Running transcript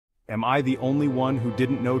Am I the only one who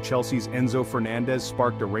didn't know Chelsea's Enzo Fernandez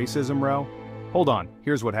sparked a racism row? Hold on,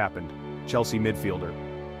 here's what happened. Chelsea midfielder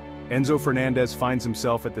Enzo Fernandez finds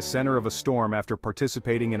himself at the center of a storm after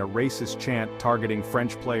participating in a racist chant targeting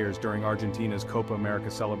French players during Argentina's Copa America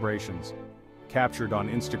celebrations. Captured on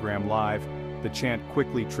Instagram Live, the chant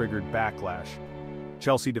quickly triggered backlash.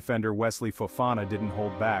 Chelsea defender Wesley Fofana didn't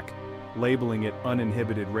hold back, labeling it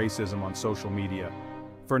uninhibited racism on social media.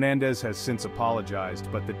 Fernandez has since apologized,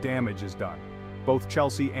 but the damage is done. Both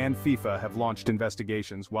Chelsea and FIFA have launched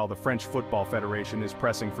investigations, while the French Football Federation is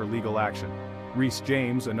pressing for legal action. Reece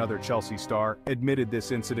James, another Chelsea star, admitted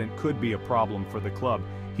this incident could be a problem for the club.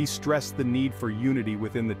 He stressed the need for unity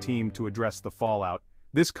within the team to address the fallout.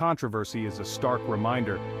 This controversy is a stark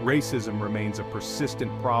reminder: racism remains a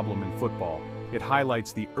persistent problem in football. It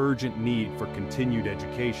highlights the urgent need for continued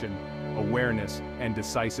education, awareness, and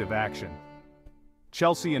decisive action.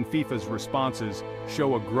 Chelsea and FIFA's responses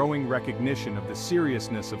show a growing recognition of the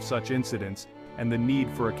seriousness of such incidents and the need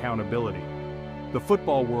for accountability. The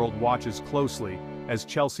football world watches closely as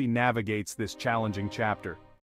Chelsea navigates this challenging chapter.